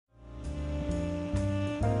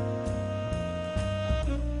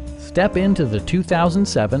Step into the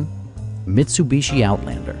 2007 Mitsubishi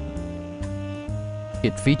Outlander.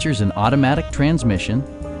 It features an automatic transmission,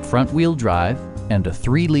 front-wheel drive, and a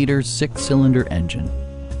 3-liter 6-cylinder engine.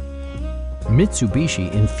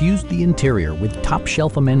 Mitsubishi infused the interior with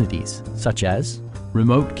top-shelf amenities such as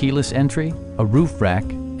remote keyless entry, a roof rack,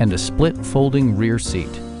 and a split folding rear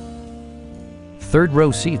seat.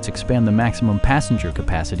 Third-row seats expand the maximum passenger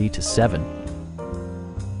capacity to 7.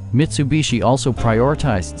 Mitsubishi also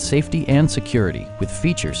prioritized safety and security with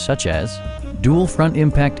features such as dual front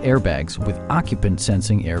impact airbags with occupant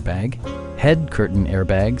sensing airbag, head curtain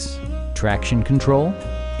airbags, traction control,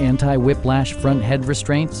 anti-whiplash front head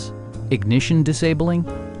restraints, ignition disabling,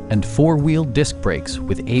 and 4-wheel disc brakes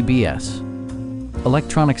with ABS.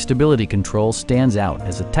 Electronic stability control stands out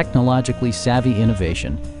as a technologically savvy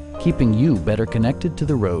innovation, keeping you better connected to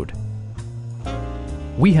the road.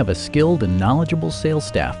 We have a skilled and knowledgeable sales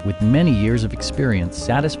staff with many years of experience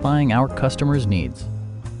satisfying our customers' needs.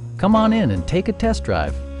 Come on in and take a test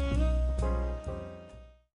drive.